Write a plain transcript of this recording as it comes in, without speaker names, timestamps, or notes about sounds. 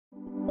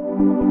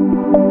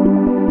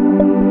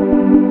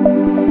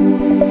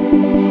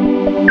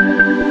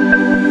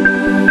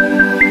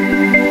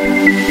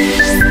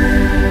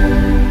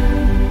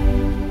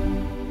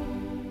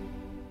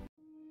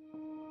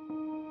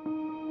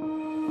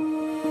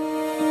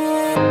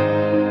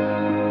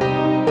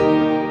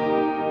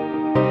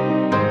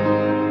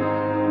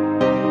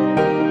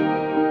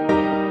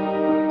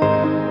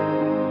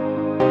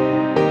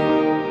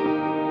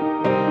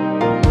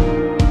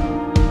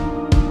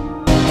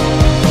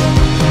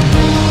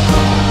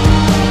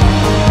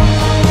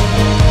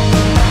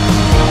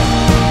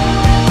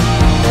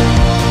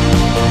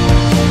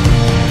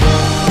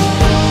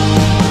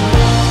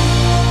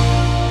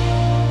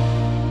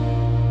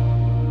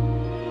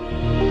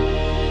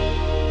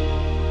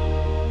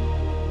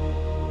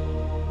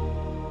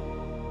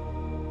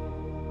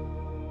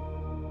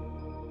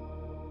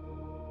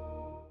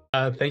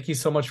Thank you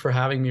so much for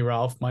having me,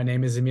 Ralph. My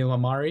name is Emile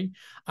Maamary.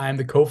 I am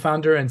the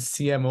co-founder and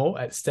CMO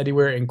at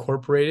Steadiwear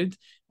Incorporated,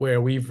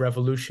 where we've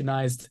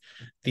revolutionized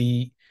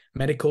the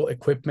medical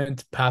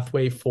equipment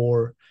pathway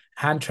for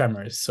hand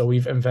tremors. So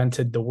we've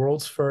invented the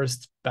world's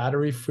first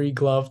battery-free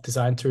glove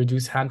designed to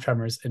reduce hand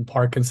tremors in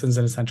Parkinson's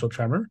and essential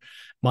tremor.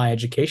 My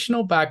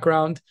educational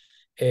background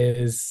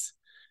is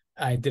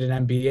I did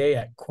an MBA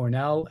at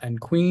Cornell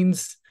and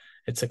Queens.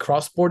 It's a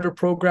cross-border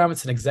program.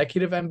 It's an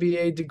executive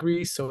MBA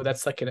degree. So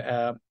that's like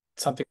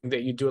something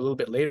that you do a little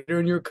bit later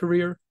in your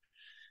career.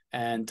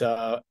 And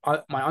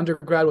my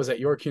undergrad was at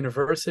York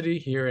University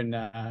here in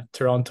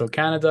Toronto,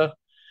 Canada.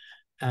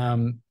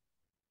 And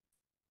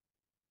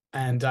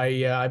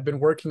I've been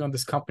working on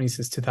this company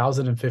since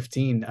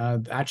 2015.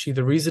 Actually,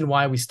 the reason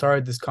why we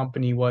started this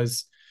company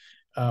was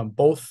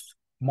both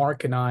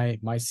Mark and I,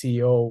 my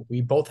CEO,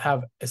 we both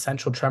have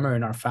essential tremor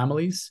in our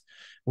families.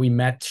 We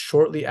met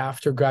shortly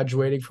after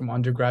graduating from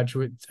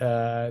undergraduate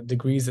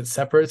degrees at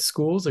separate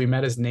schools. We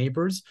met as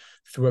neighbors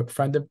through a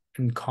friend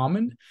in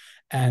common.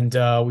 And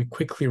we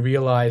quickly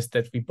realized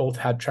that we both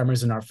had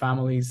tremors in our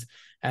families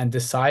and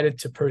decided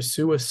to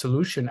pursue a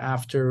solution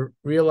after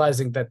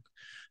realizing that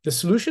the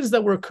solutions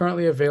that were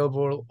currently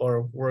available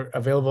or were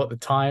available at the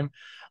time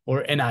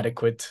were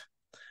inadequate.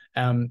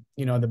 The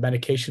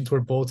medications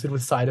were bolted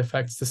with side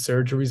effects. The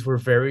surgeries were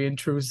very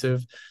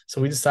intrusive.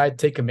 So we decided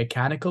to take a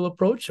mechanical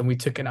approach, and we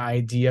took an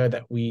idea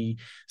that we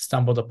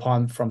stumbled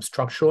upon from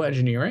structural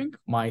engineering.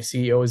 My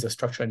CEO is a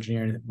structural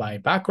engineer by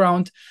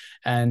background,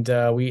 and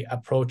we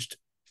approached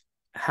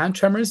hand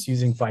tremors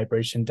using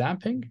vibration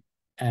damping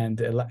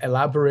and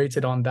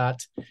elaborated on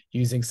that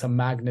using some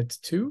magnets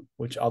too,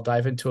 which I'll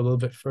dive into a little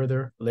bit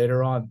further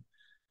later on.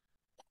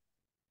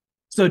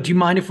 So do you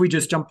mind if we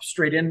just jump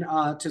straight in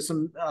to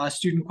some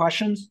student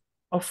questions?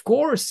 Of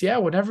course, yeah,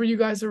 whenever you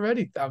guys are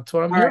ready. That's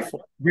what I'm All here right,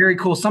 for. very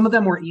cool. Some of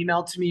them were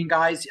emailed to me, and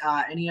guys,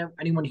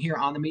 anyone here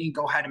on the meeting,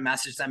 go ahead and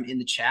message them in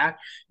the chat,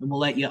 and we'll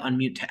let you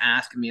unmute to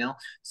ask Emile.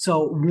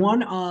 So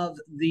one of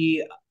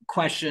the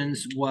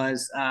questions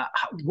was,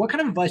 what kind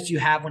of advice do you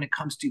have when it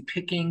comes to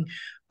picking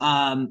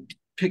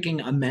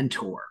a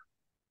mentor?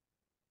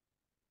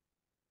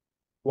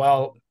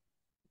 Well,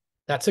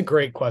 that's a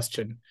great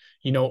question.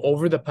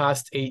 Over the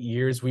past 8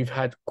 years, we've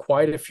had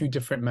quite a few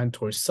different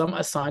mentors, some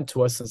assigned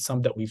to us and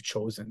some that we've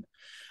chosen.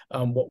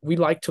 What we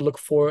like to look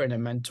for in a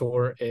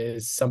mentor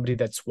is somebody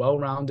that's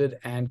well-rounded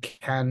and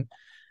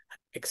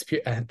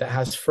that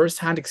has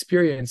firsthand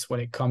experience when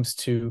it comes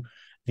to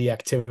the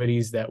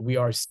activities that we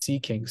are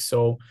seeking.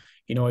 So,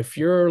 if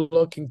you're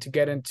looking to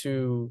get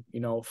into,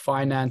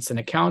 finance and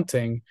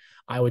accounting,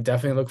 I would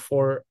definitely look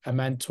for a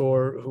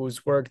mentor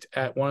who's worked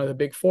at one of the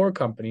big four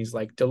companies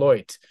like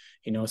Deloitte,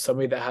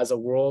 somebody that has a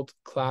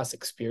world-class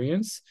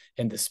experience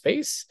in the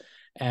space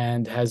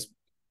and has,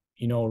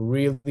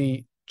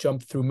 really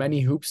jumped through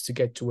many hoops to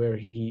get to where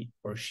he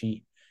or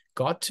she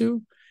got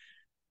to.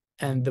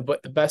 And the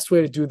best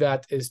way to do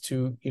that is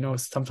to,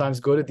 sometimes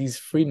go to these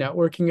free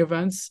networking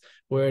events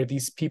where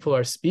these people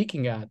are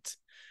speaking at.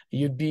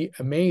 You'd be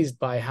amazed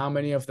by how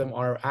many of them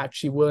are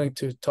actually willing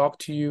to talk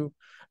to you,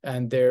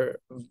 and they're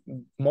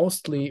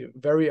mostly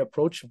very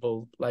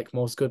approachable, like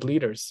most good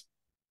leaders.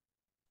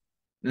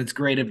 That's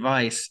great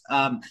advice.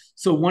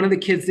 So one of the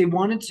kids, they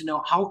wanted to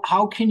know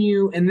how can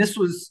you, and this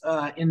was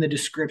in the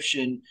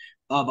description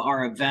of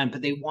our event,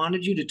 but they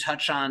wanted you to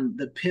touch on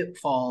the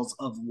pitfalls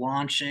of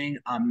launching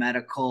a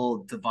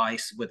medical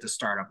device with a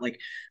startup. Like,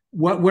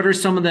 what are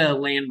some of the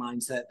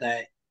landmines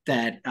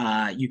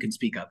that you can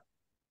speak of?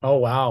 Oh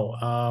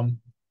wow.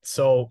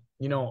 So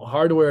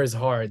hardware is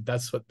hard.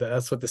 That's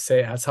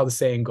how the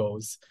saying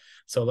goes.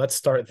 So let's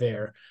start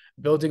there.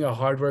 Building a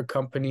hardware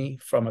company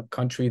from a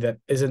country that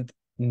isn't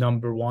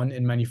number one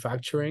in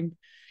manufacturing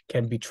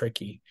can be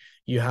tricky.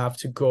 You have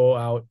to go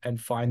out and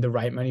find the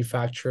right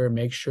manufacturer,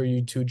 make sure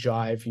you two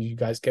jive, you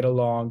guys get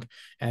along,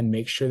 and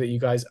make sure that you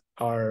guys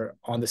are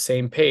on the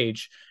same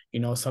page.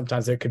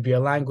 Sometimes there could be a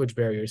language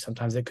barrier,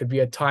 sometimes there could be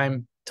a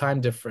time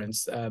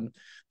difference.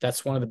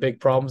 That's one of the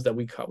big problems that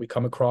we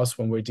come across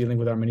when we're dealing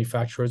with our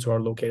manufacturers who are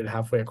located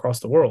halfway across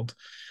the world.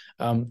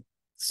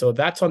 So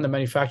that's on the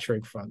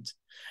manufacturing front.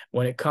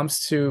 When it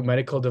comes to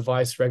medical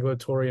device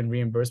regulatory and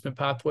reimbursement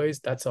pathways,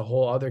 that's a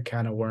whole other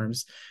can of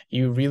worms.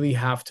 You really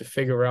have to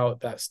figure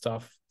out that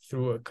stuff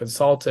through a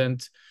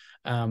consultant.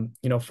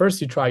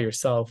 First you try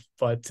yourself,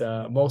 but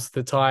most of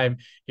the time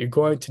you're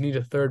going to need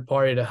a third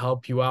party to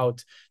help you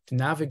out to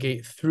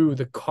navigate through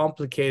the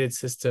complicated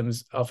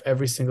systems of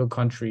every single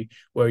country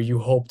where you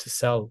hope to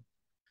sell.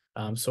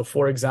 So,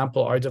 for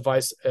example, our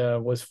device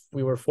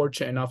we were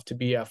fortunate enough to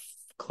be a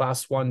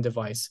class 1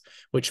 device,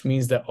 which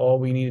means that all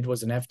we needed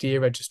was an FDA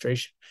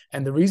registration.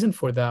 And the reason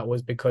for that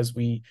was because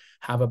we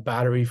have a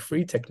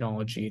battery-free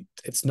technology.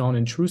 It's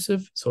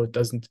non-intrusive, so it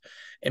doesn't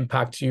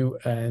impact you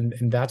and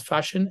in that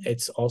fashion.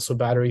 It's also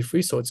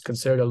battery-free, so it's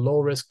considered a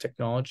low-risk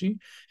technology.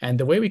 And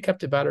the way we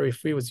kept it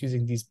battery-free was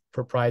using these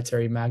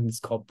proprietary magnets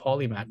called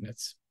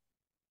polymagnets.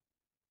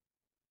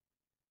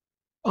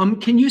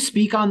 Can you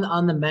speak on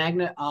the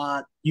magnet,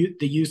 the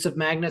use of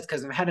magnets?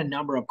 Because I've had a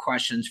number of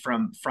questions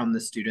from the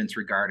students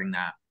regarding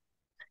that.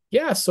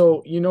 Yeah,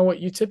 so you know what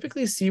you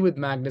typically see with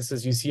magnets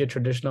is you see a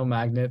traditional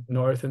magnet,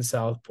 north and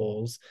south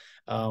poles.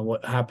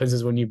 What happens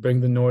is when you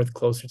bring the north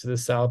closer to the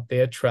south,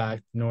 they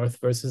attract. North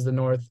versus the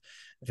north,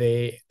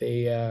 they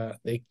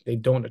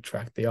don't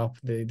attract.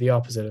 The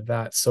opposite of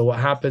that. So what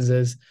happens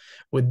is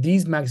with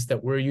these magnets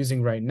that we're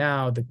using right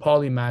now, the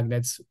poly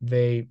magnets,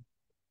 they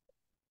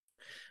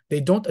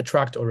don't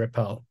attract or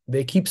repel.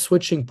 They keep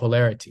switching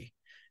polarity.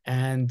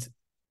 And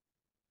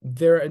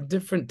they're a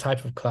different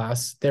type of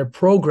class. They're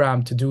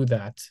programmed to do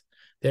that.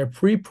 They're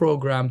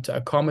pre-programmed to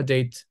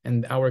accommodate,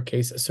 in our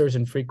case, a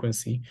certain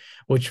frequency,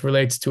 which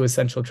relates to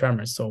essential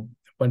tremors. So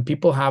when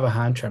people have a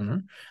hand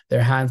tremor,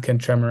 their hand can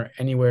tremor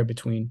anywhere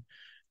between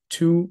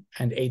 2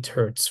 and 8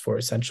 hertz for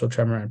essential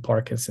tremor and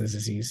Parkinson's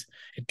disease.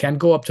 It can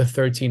go up to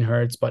 13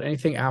 hertz, but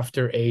anything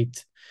after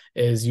 8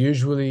 is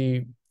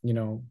usually,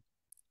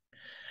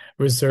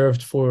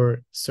 reserved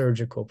for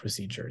surgical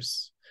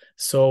procedures.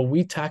 So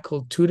we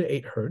tackle 2 to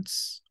 8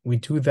 hertz. We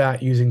do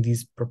that using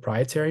these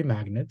proprietary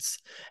magnets.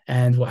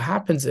 And what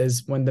happens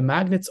is when the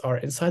magnets are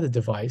inside the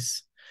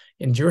device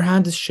and your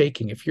hand is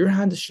shaking, if your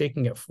hand is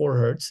shaking at 4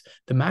 hertz,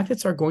 the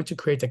magnets are going to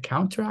create a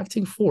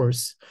counteracting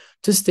force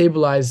to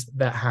stabilize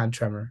that hand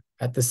tremor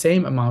at the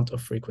same amount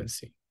of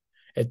frequency.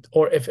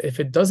 Or if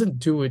it doesn't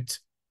do it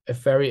to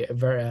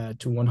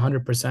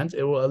 100%,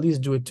 it will at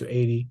least do it to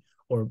 80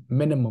 or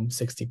minimum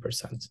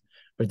 60%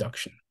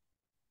 reduction.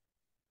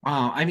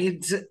 Wow, I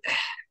mean,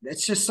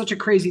 it's just such a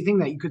crazy thing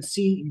that you could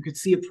see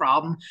a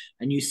problem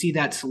and you see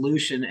that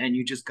solution and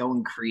you just go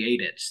and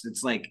create it.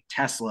 It's like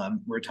Tesla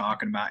we're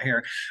talking about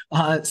here.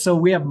 So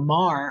we have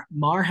Mar.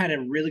 Mar had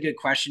a really good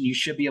question. You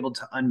should be able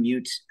to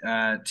unmute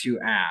to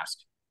ask.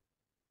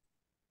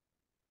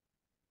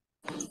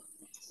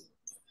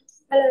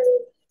 Hello,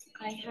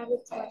 I have a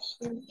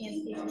question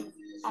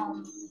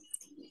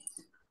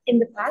in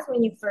the past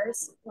when you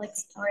first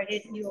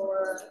started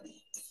your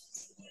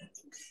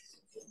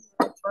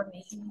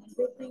formation and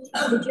everything,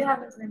 did you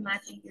ever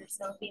imagine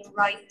yourself being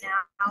right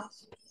now,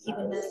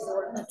 even though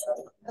you're not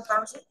talking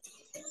about it?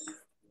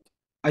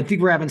 I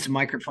think we're having some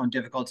microphone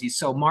difficulties.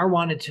 So Mar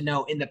wanted to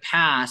know in the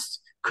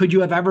past, could you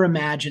have ever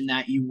imagined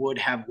that you would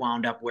have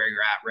wound up where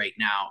you're at right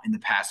now in the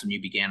past when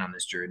you began on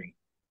this journey?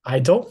 I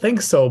don't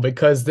think so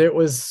because there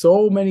was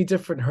so many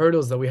different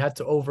hurdles that we had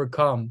to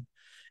overcome.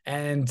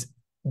 And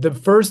the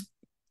first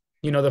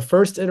the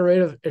first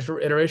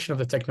iteration of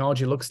the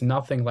technology looks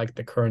nothing like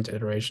the current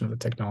iteration of the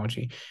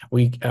technology.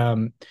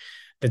 The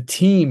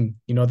team,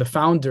 the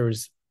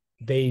founders,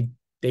 they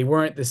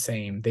weren't the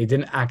same. They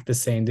didn't act the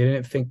same. They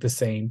didn't think the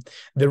same.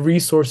 The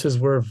resources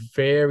were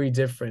very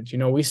different.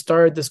 We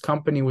started this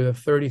company with a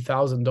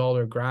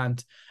 $30,000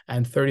 grant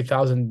and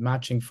 30,000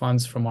 matching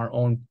funds from our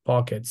own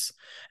pockets.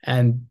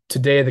 And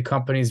today the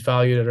company is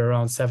valued at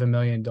around $7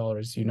 million,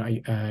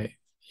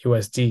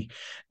 USD.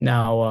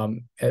 Now,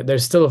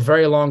 there's still a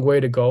very long way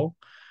to go,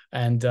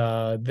 and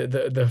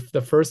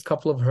the first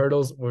couple of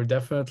hurdles were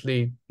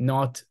definitely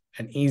not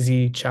an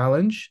easy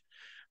challenge.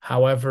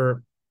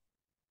 However,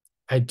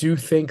 I do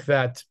think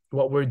that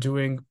what we're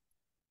doing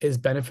is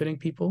benefiting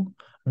people.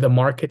 The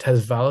market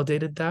has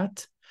validated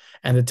that,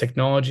 and the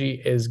technology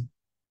is,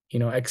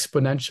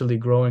 exponentially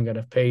growing at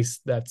a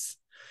pace that's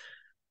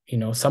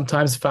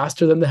sometimes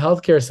faster than the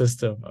healthcare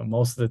system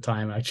most of the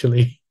time,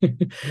 actually.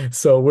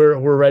 So we're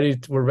ready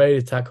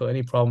to tackle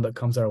any problem that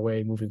comes our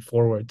way moving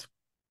forward.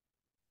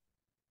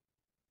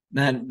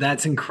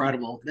 That's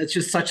incredible. That's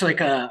just such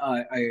like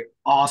a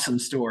awesome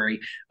story.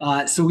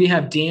 So we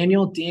have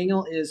Daniel.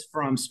 Daniel is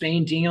from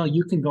Spain. Daniel,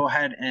 you can go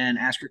ahead and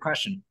ask your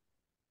question.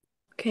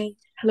 Okay.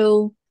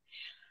 Hello.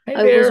 Hey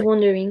I was there.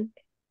 wondering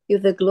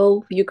if the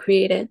globe you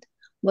created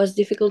was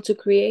difficult to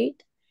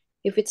create,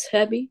 if it's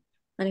heavy,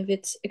 and if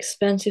it's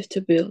expensive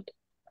to build.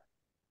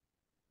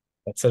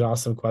 That's an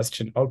awesome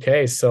question.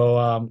 Okay,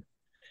 so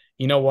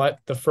you know what?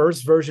 The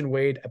first version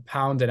weighed 1.5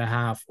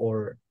 pounds,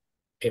 or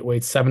it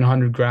weighed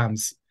 700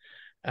 grams.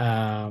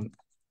 The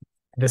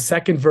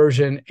second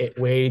version, it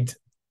weighed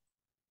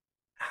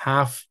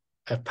half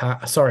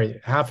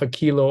a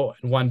kilo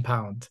and 1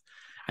 pound.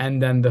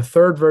 And then the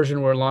third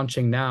version we're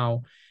launching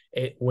now,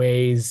 it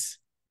weighs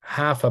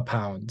half a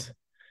pound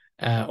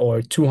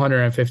or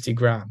 250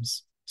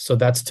 grams. So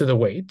that's to the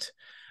weight.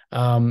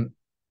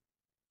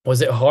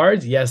 Was it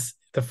hard? Yes.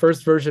 The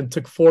first version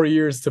took 4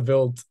 years to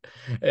build,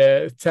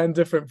 10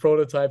 different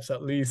prototypes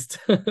at least.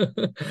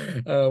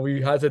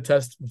 We had to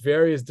test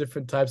various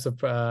different types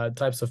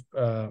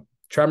of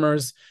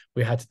tremors.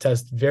 We had to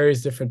test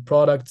various different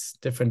products,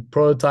 different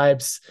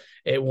prototypes.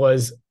 It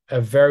was a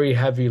very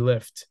heavy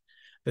lift.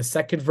 The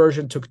second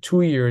version took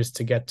 2 years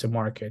to get to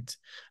market.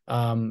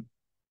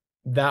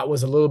 That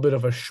was a little bit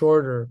of a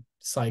shorter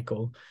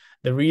cycle.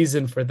 The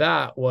reason for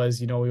that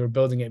was, we were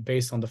building it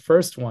based on the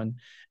first one,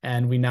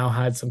 and we now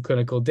had some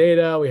clinical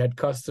data, we had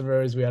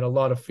customers, we had a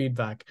lot of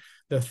feedback.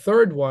 The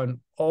third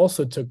one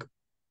also took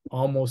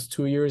almost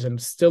 2 years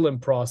and still in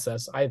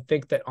process. I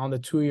think that on the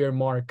 2 year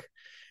mark,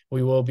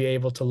 we will be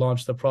able to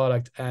launch the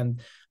product. And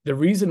the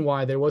reason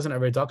why there wasn't a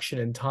reduction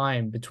in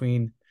time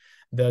between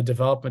the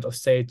development of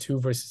Steady 2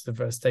 versus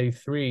the Steady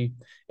 3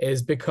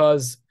 is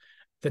because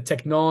the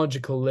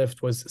technological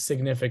lift was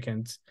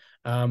significant.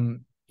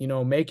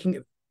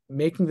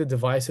 Making the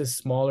devices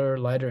smaller,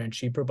 lighter, and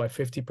cheaper by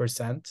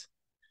 50%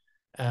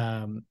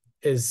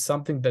 is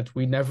something that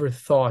we never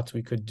thought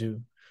we could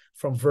do.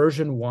 From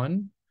version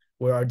 1,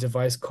 where our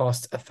device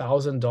costs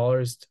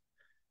 $1,000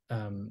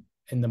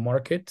 in the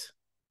market,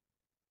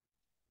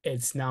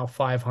 it's now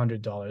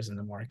 $500 in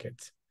the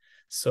market.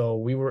 So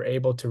we were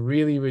able to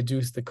really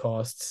reduce the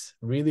costs,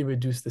 really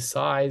reduce the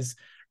size,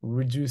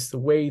 reduce the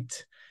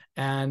weight.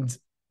 And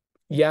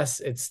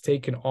yes, it's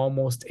taken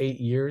almost 8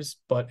 years,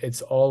 but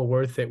it's all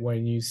worth it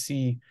when you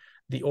see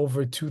the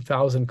over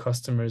 2,000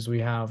 customers we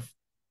have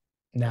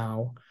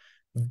now,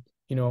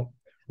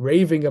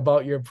 raving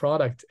about your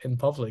product in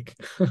public.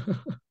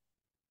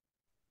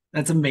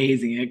 That's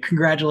amazing.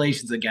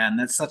 Congratulations again.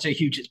 That's such a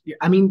huge,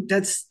 I mean,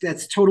 that's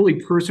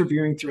totally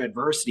persevering through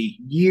adversity,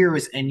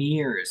 years and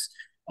years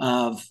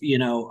of,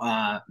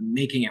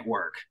 making it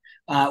work.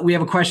 We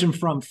have a question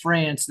from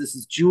France. This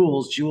is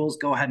Jules. Jules,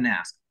 go ahead and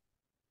ask.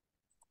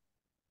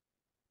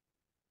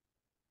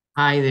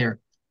 Hi there.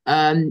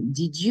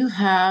 Did you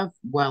have,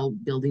 while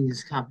building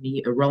this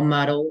company, a role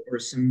model or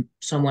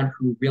someone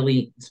who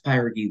really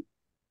inspired you?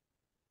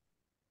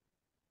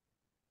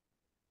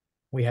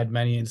 We had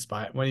many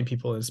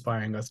people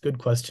inspiring us. Good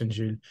question,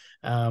 Jude.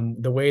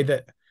 The way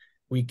that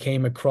we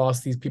came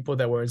across these people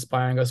that were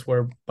inspiring us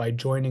were by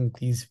joining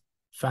these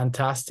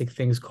fantastic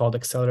things called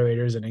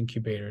accelerators and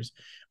incubators,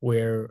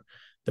 where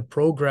the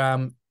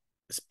program's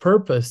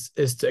purpose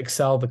is to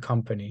excel the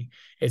company.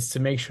 It's to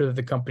make sure that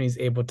the company is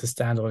able to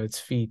stand on its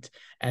feet.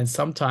 And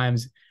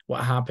sometimes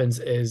what happens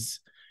is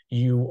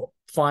you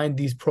find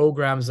these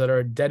programs that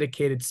are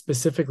dedicated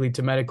specifically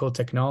to medical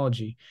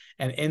technology.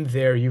 And in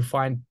there, you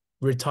find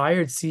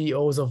retired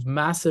CEOs of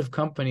massive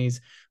companies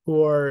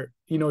who are,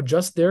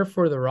 just there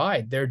for the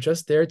ride. They're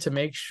just there to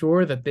make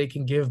sure that they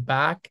can give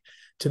back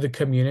to the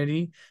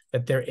community,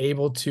 that they're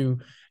able to,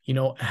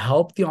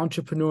 help the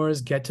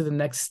entrepreneurs get to the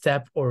next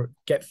step or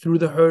get through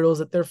the hurdles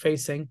that they're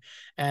facing.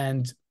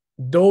 And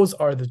those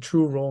are the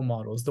true role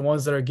models, the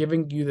ones that are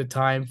giving you the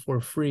time for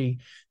free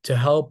to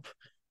help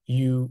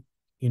you,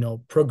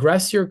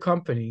 progress your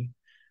company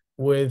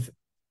with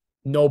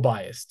no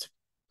bias.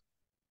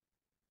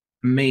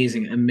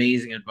 Amazing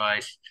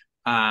advice.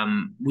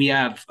 We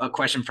have a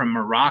question from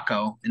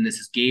Morocco, and this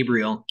is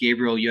Gabriel.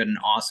 Gabriel, you had an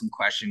awesome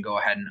question. Go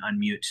ahead and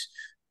unmute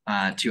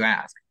to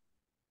ask.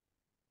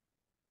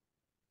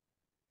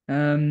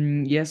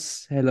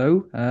 Yes,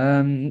 hello.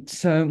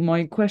 So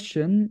my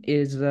question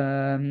is,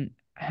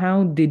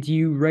 how did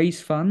you raise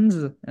funds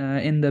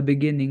in the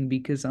beginning?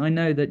 Because I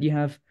know that you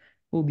have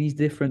all these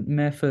different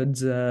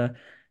methods to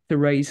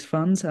raise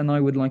funds, and I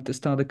would like to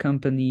start a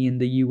company in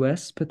the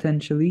US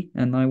potentially,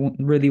 and I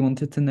really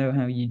wanted to know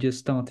how you just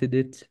started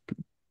it.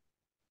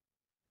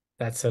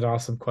 That's an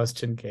awesome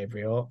question,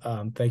 Gabriel.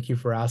 Thank you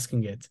for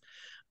asking it.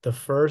 The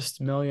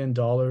first $1 million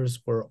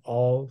were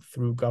all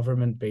through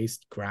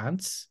government-based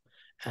grants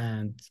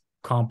and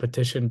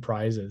competition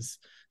prizes.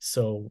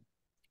 So,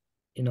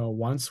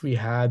 once we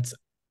had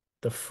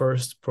the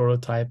first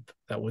prototype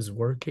that was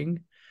working,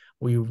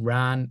 we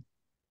ran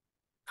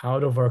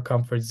out of our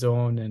comfort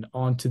zone and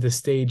onto the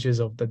stages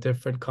of the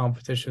different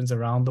competitions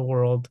around the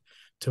world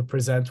to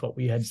present what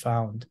we had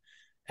found.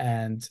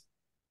 And,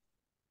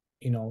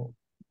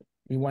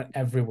 we went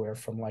everywhere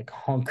from like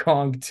Hong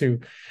Kong to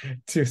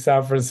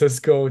San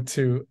Francisco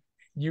to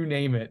you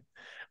name it.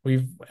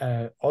 We've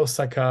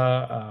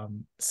Osaka,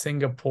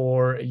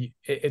 Singapore.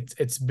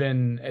 It's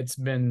been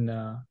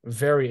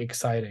very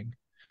exciting.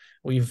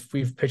 We've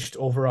pitched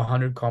over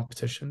 100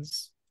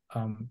 competitions.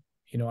 I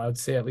would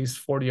say at least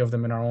 40 of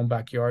them in our own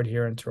backyard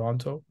here in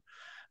Toronto.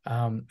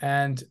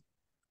 And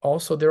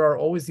also there are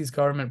always these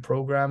government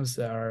programs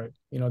that are,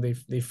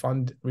 they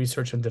fund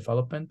research and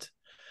development.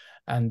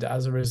 And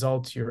as a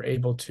result, you're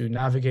able to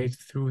navigate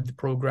through the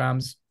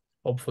programs.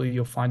 Hopefully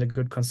you'll find a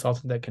good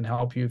consultant that can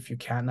help you if you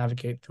can't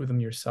navigate through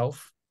them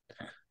yourself,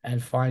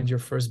 and find your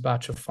first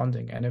batch of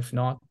funding. And if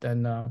not,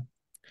 then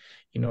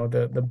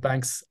the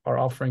banks are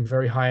offering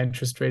very high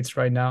interest rates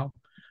right now.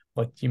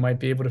 but you might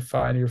be able to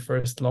find your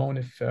first loan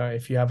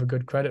if you have a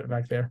good credit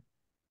back there.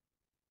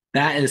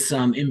 That is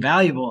some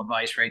invaluable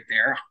advice right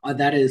there.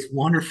 That is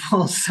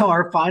wonderful. So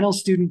our final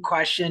student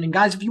question, and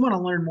guys, if you want to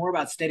learn more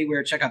about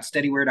Steadiwear, check out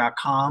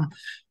steadiwear.com.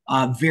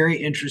 Very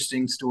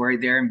interesting story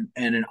there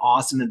and an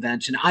awesome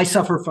invention. I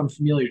suffer from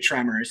familiar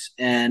tremors,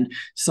 and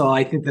so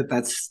I think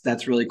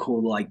that's really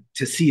cool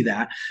to see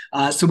that.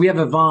 So we have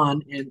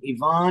Yvonne, and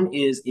Yvonne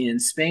is in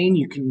Spain.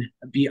 You can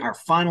be our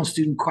final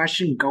student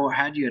question. Go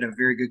ahead. You had a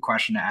very good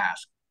question to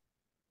ask.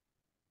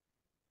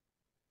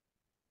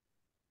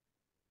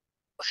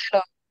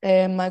 Hello.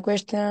 My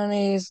question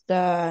is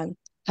that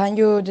can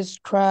you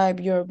describe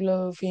your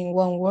glove in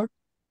one word?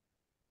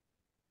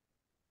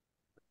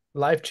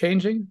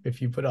 Life-changing,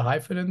 if you put a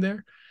hyphen in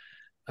there.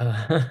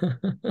 And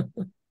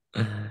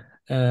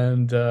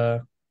yeah,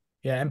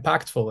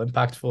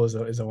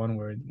 impactful is a one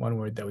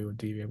word that we would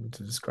be able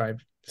to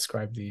describe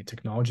the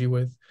technology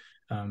with.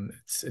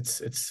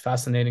 It's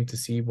fascinating to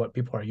see what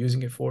people are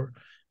using it for.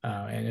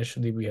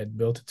 Initially we had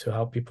built it to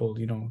help people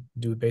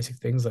do basic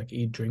things like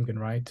eat, drink, and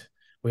write.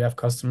 We have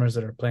customers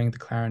that are playing the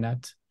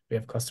clarinet. We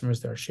have customers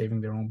that are shaving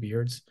their own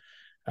beards.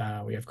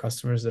 We have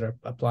customers that are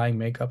applying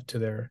makeup to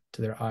their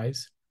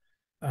eyes.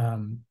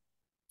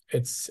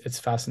 It's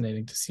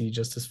fascinating to see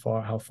just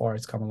how far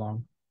it's come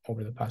along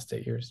over the past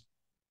 8 years.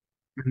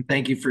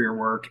 Thank you for your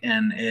work,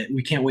 and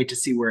we can't wait to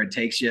see where it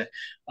takes you.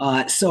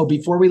 So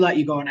before we let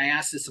you go, and I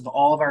ask this of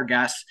all of our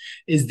guests,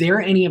 is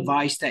there any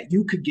advice that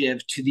you could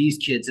give to these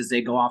kids as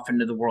they go off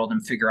into the world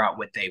and figure out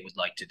what they would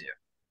like to do?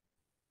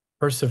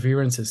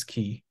 Perseverance is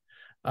key.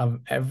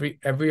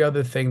 Every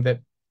other thing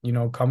that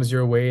comes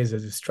your way is a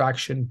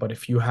distraction, but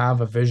if you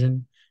have a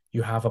vision,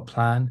 you have a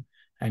plan,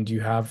 and you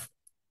have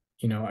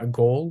a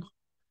goal,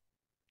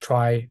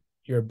 try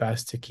your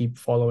best to keep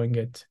following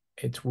it.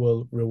 It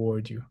will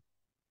reward you.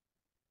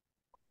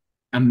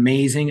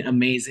 Amazing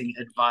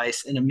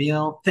advice. And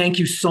Emile, thank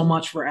you so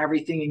much for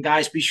everything. And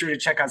guys, be sure to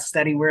check out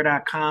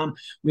steadiwear.com.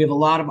 We have a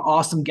lot of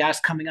awesome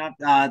guests coming up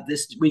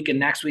this week and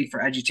next week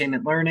for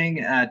edutainment learning.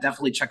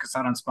 Definitely check us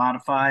out on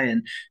Spotify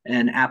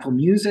and Apple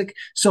Music.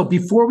 So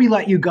before we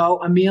let you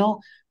go,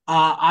 Emile,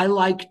 I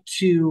like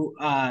to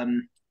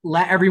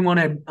let everyone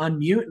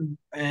unmute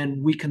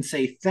and we can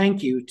say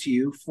thank you to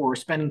you for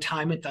spending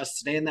time with us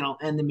today, and then I'll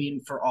end the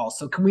meeting for all.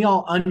 So can we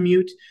all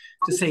unmute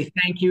to say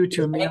thank you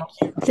to Emile?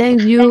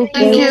 Thank you.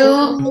 Thank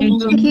you. Thank you.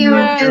 Thank you.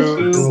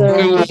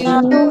 Thank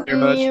you very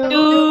much.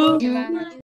 Thank you.